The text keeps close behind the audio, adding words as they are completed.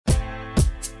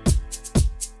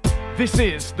This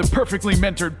is the Perfectly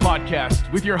Mentored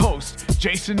Podcast with your host,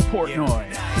 Jason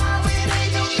Portnoy.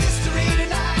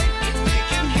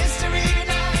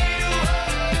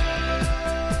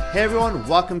 Hey everyone,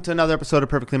 welcome to another episode of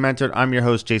Perfectly Mentored. I'm your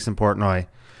host, Jason Portnoy.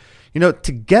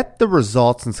 To get the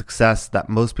results and success that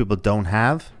most people don't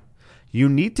have, you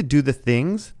need to do the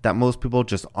things that most people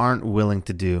just aren't willing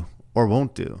to do or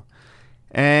won't do.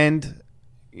 And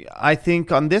I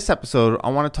think on this episode, I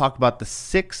want to talk about the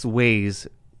 6 ways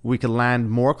we can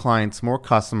land more clients, more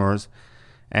customers.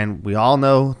 And we all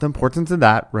know the importance of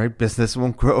that, right? Business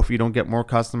won't grow if you don't get more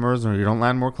customers or you don't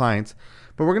land more clients.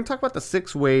 But we're going to talk about the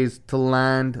 6 ways to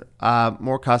land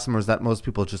more customers that most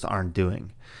people just aren't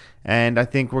doing. And I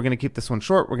think we're going to keep this one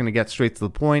short. We're going to get straight to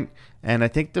the point. And I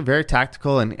think they're very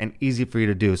tactical and easy for you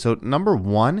to do. So number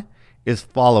 1 is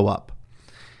follow up.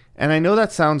 And I know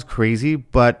that sounds crazy,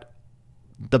 but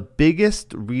the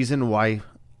biggest reason why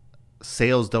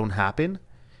sales don't happen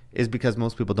is because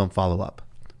most people don't follow up.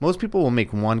 Most people will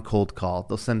make one cold call.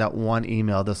 They'll send out one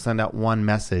email. They'll send out one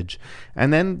message.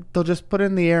 And then they'll just put it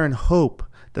in the air and hope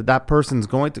that that person's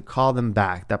going to call them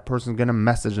back. That person's going to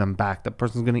message them back. That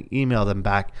person's going to email them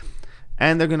back.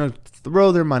 And they're going to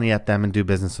throw their money at them and do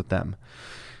business with them.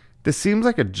 This seems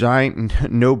like a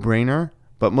giant no-brainer,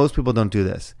 but most people don't do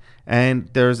this. And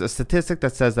there's a statistic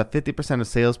that says that 50% of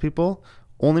salespeople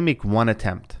only make one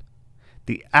attempt.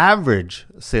 The average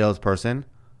salesperson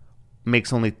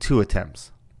makes only 2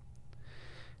 attempts.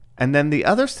 And then the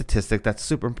other statistic that's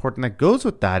super important that goes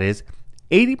with that is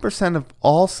 80% of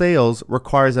all sales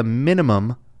requires a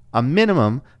minimum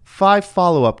 5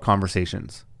 follow-up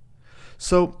conversations.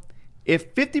 So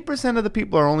if 50% of the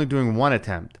people are only doing 1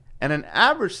 attempt and an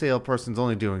average salesperson is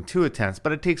only doing 2 attempts,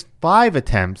 but it takes 5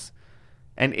 attempts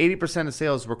and 80% of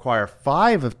sales require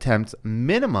 5 attempts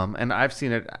minimum, and I've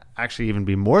seen it actually even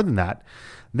be more than that,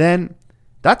 then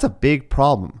that's a big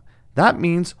problem. That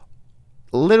means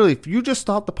literally if you just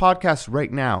stop the podcast right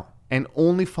now and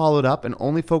only followed up and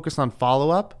only focused on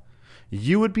follow-up,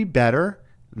 you would be better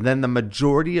than the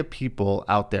majority of people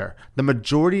out there, the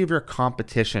majority of your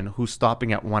competition who's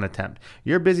stopping at 1 attempt.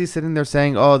 You're busy sitting there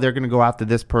saying, oh, they're going to go after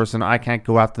this person. I can't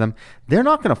go after them. They're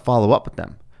not going to follow up with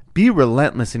them. Be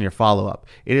relentless in your follow-up.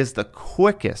 It is the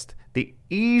quickest, the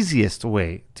easiest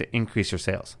way to increase your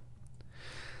sales.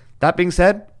 That being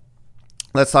said,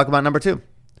 let's talk about number 2.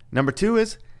 Number 2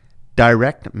 is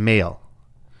direct mail.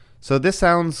 So this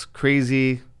sounds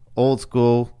crazy, old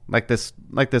school, like this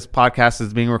podcast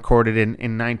is being recorded in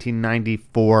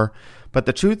 1994. But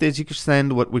the truth is you can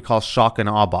send what we call shock and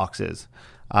awe boxes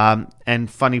and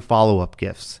funny follow-up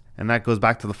gifts. And that goes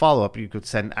back to the follow-up. You could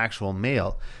send actual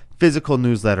mail, physical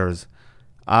newsletters,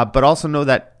 but also know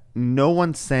that no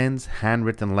one sends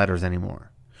handwritten letters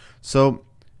anymore. So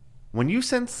when you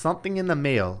send something in the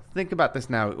mail, think about this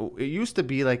now. It used to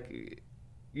be like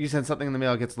you send something in the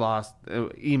mail, it gets lost.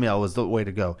 Email was the way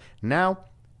to go. Now,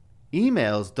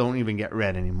 emails don't even get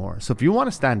read anymore. So if you want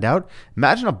to stand out,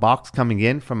 imagine a box coming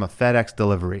in from a FedEx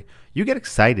delivery. You get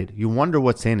excited. You wonder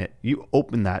what's in it. You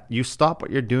open that. You stop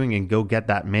what you're doing and go get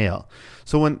that mail.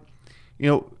 So when,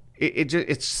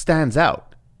 it stands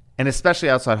out. And especially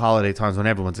outside holiday times when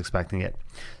everyone's expecting it.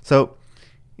 So,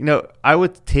 I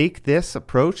would take this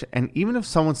approach, and even if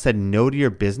someone said no to your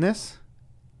business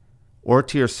or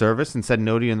to your service and said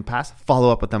no to you in the past,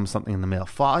 follow up with them with something in the mail.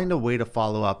 Find a way to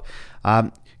follow up.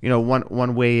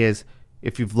 One way is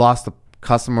if you've lost a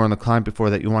customer or the client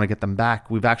before that you want to get them back,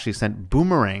 we've actually sent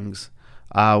boomerangs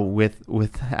with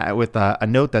a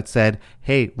note that said,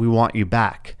 hey, we want you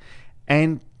back.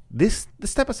 And this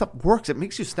type of stuff works. It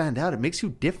makes you stand out. It makes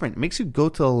you different. It makes you go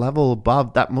to a level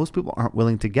above that most people aren't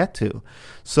willing to get to.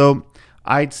 So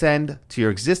I'd send to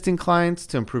your existing clients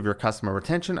to improve your customer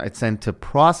retention. I'd send to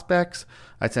prospects.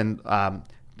 I'd send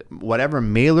whatever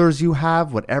mailers you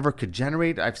have, whatever could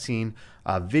generate. I've seen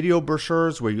video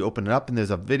brochures where you open it up and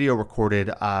there's a video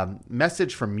recorded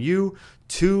message from you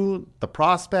to the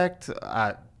prospect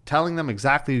telling them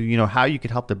exactly, how you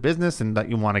could help their business and that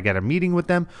you want to get a meeting with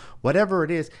them, whatever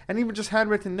it is, and even just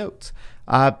handwritten notes.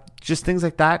 Just things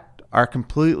like that are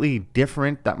completely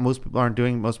different that most people aren't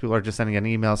doing. Most people are just sending an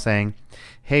email saying,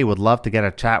 hey, would love to get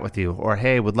a chat with you, or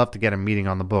hey, would love to get a meeting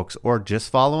on the books, or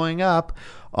just following up,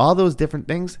 all those different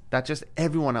things that just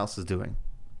everyone else is doing.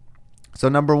 So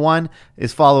number 1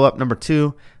 is follow up. Number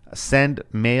 2, send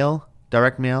mail,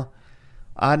 direct mail.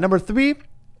 Number 3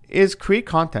 is create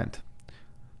content.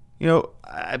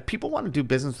 People want to do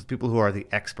business with people who are the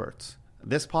experts.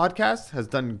 This podcast has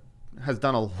done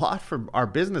a lot for our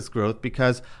business growth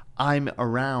because I'm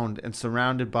around and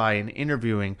surrounded by and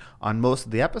interviewing on most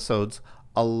of the episodes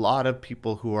a lot of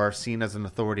people who are seen as an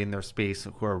authority in their space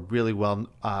who are really well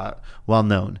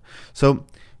known. So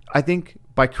I think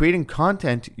by creating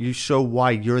content, you show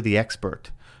why you're the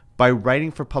expert. By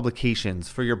writing for publications,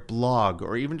 for your blog,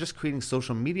 or even just creating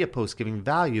social media posts giving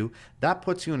value, that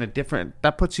puts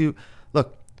you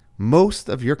look, most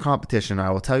of your competition,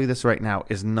 I will tell you this right now,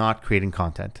 is not creating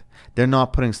content. They're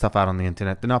not putting stuff out on the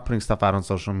internet. They're not putting stuff out on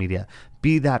social media.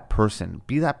 Be that person.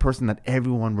 Be that person that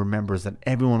everyone remembers, that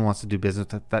everyone wants to do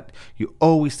business with, that you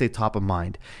always stay top of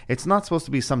mind. It's not supposed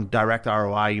to be some direct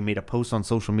ROI. You made a post on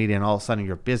social media and all of a sudden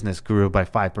your business grew by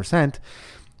 5%,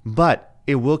 but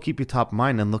it will keep you top of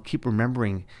mind and they'll keep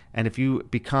remembering. And if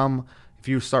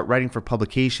you start writing for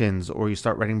publications, or you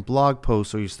start writing blog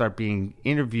posts, or you start being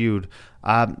interviewed,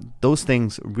 those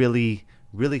things really,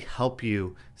 really help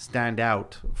you stand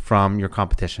out from your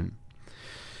competition.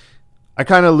 I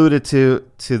kind of alluded to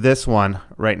this one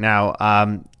right now.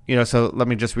 So let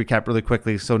me just recap really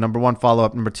quickly. So number 1, follow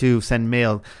up. Number 2, send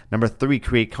mail. Number 3,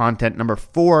 create content. Number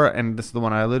 4, and this is the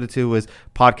one I alluded to, was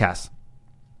podcasts.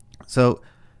 So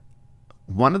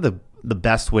one of the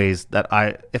best ways that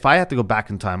if I had to go back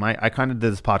in time, I kind of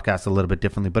did this podcast a little bit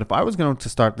differently, but if I was going to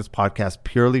start this podcast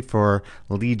purely for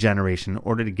lead generation in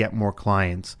order to get more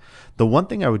clients, the one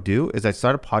thing I would do is I'd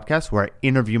start a podcast where I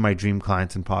interview my dream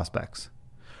clients and prospects,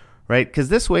 right? Because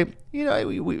this way,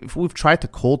 if we've tried to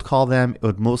cold call them, it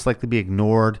would most likely be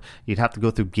ignored. You'd have to go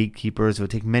through gatekeepers. It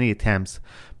would take many attempts.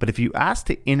 But if you ask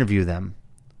to interview them,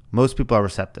 most people are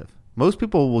receptive. Most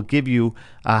people will give you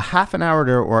a half an hour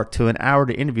to an hour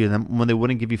to interview them when they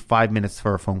wouldn't give you 5 minutes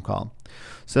for a phone call.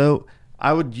 So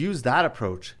I would use that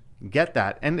approach, get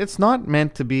that. And it's not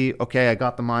meant to be, okay, I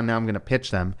got them on, now I'm going to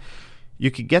pitch them.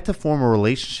 You could get to form a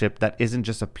relationship that isn't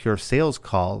just a pure sales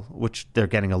call, which they're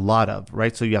getting a lot of,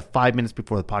 right? So you have 5 minutes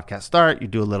before the podcast start, you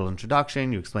do a little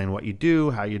introduction, you explain what you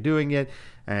do, how you're doing it,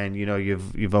 and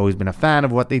you've always been a fan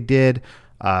of what they did.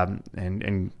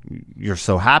 And you're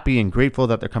so happy and grateful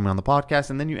that they're coming on the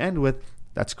podcast. And then you end with,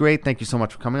 that's great. Thank you so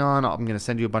much for coming on. I'm going to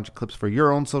send you a bunch of clips for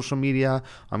your own social media.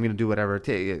 I'm going to do whatever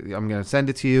I'm going to send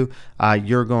it to you.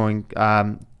 You're going,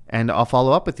 and I'll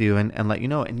follow up with you and let you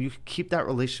know. And you keep that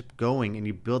relationship going and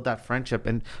you build that friendship.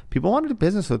 And people want to do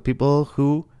business with people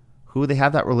who they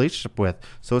have that relationship with.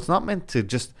 So it's not meant to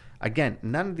just, again,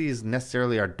 none of these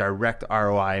necessarily are direct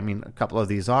ROI. I mean, a couple of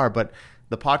these are, but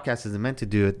the podcast isn't meant to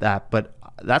do that. But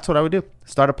that's what I would do.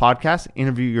 Start a podcast,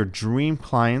 interview your dream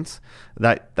clients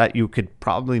that you could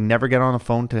probably never get on the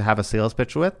phone to have a sales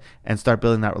pitch with, and start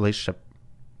building that relationship.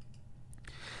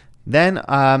 Then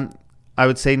I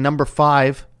would say number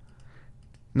five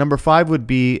would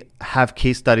be have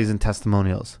case studies and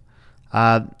testimonials,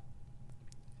 and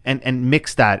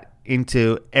mix that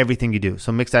into everything you do.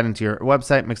 So mix that into your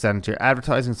website, mix that into your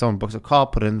advertising. Someone books a call,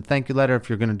 put it in the thank you letter. If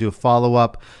you're going to do a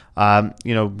follow-up,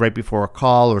 right before a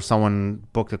call, or someone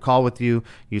booked a call with you,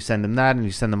 you send them that, and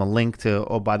you send them a link to,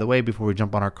 oh, by the way, before we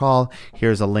jump on our call,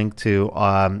 here's a link to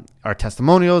our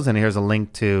testimonials, and here's a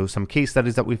link to some case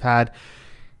studies that we've had.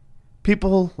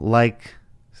 People like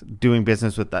doing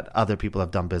business with that other people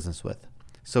have done business with.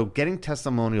 So getting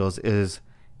testimonials is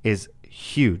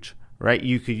huge. Right?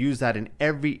 You could use that in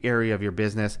every area of your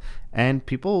business. And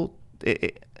people,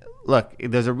 look,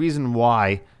 there's a reason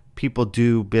why people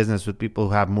do business with people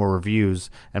who have more reviews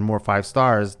and more 5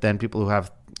 stars than people who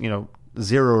have,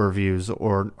 0 reviews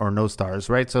or no stars,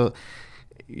 right? So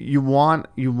you want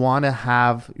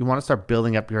to start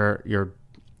building up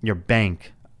your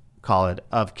bank, call it,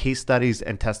 of case studies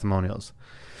and testimonials.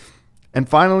 And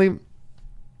finally,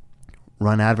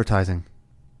 run advertising.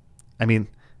 I mean,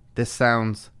 this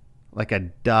sounds like a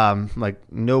dumb,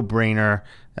 no-brainer,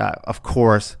 of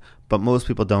course, but most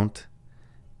people don't.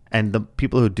 And the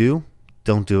people who do,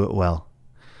 don't do it well.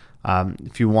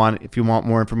 If you want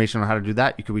more information on how to do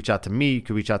that, you can reach out to me. You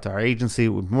can reach out to our agency.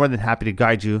 We're more than happy to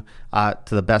guide you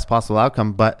to the best possible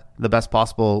outcome, but the best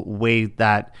possible way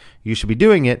that you should be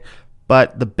doing it.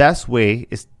 But the best way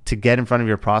is to get in front of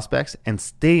your prospects and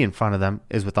stay in front of them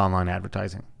is with online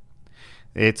advertising.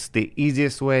 It's the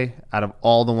easiest way out of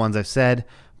all the ones I've said.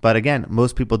 But again,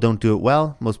 most people don't do it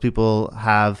well. Most people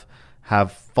have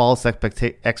false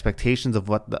expectations of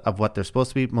what they're supposed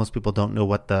to be. Most people don't know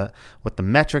what the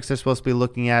metrics they're supposed to be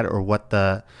looking at,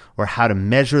 or how to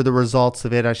measure the results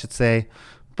of it, I should say.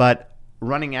 But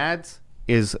running ads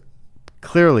is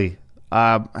clearly,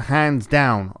 hands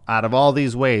down, out of all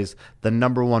these ways, the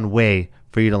number one way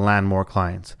for you to land more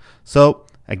clients. So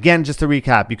again, just to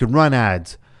recap, you can run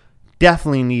ads.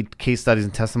 Definitely need case studies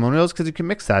and testimonials because you can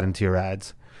mix that into your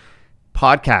ads.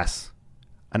 Podcasts,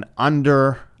 an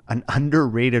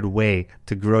underrated way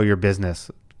to grow your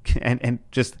business, and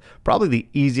just probably the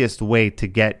easiest way to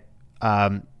get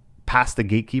past the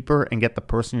gatekeeper and get the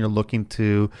person you're looking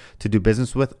to do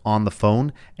business with on the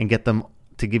phone and get them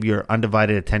to give your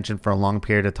undivided attention for a long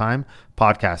period of time.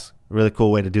 Podcasts, a really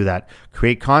cool way to do that.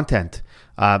 Create content.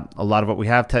 A lot of what we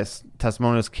have,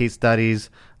 testimonials, case studies,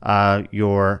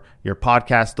 your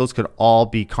podcast, those could all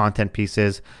be content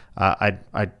pieces.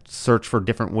 I'd search for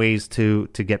different ways to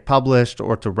get published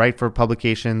or to write for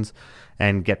publications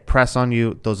and get press on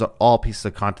you. Those are all pieces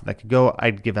of content that could go.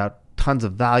 I'd give out tons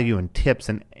of value and tips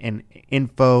and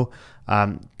info.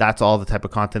 That's all the type of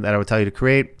content that I would tell you to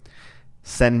create.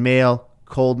 Send mail,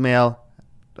 cold mail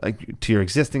to your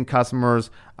existing customers.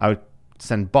 I would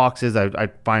send boxes.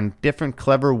 I'd find different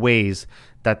clever ways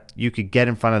that you could get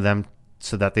in front of them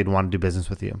so that they'd want to do business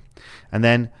with you. And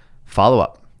then follow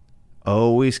up.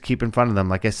 Always keep in front of them.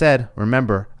 Like I said,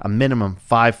 remember, a minimum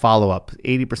 5 follow-ups.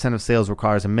 80% of sales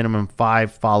requires a minimum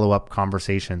 5 follow-up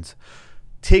conversations.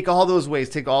 Take all those ways,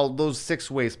 take all those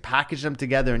 6 ways, package them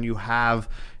together, and you have,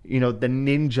 the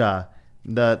ninja,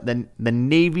 the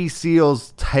Navy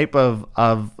SEALs type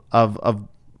of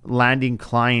landing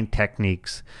client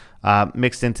techniques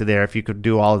mixed into there if you could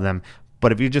do all of them.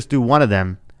 But if you just do one of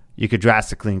them, you could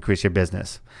drastically increase your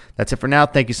business. That's it for now.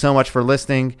 Thank you so much for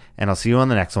listening, and I'll see you on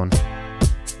the next one.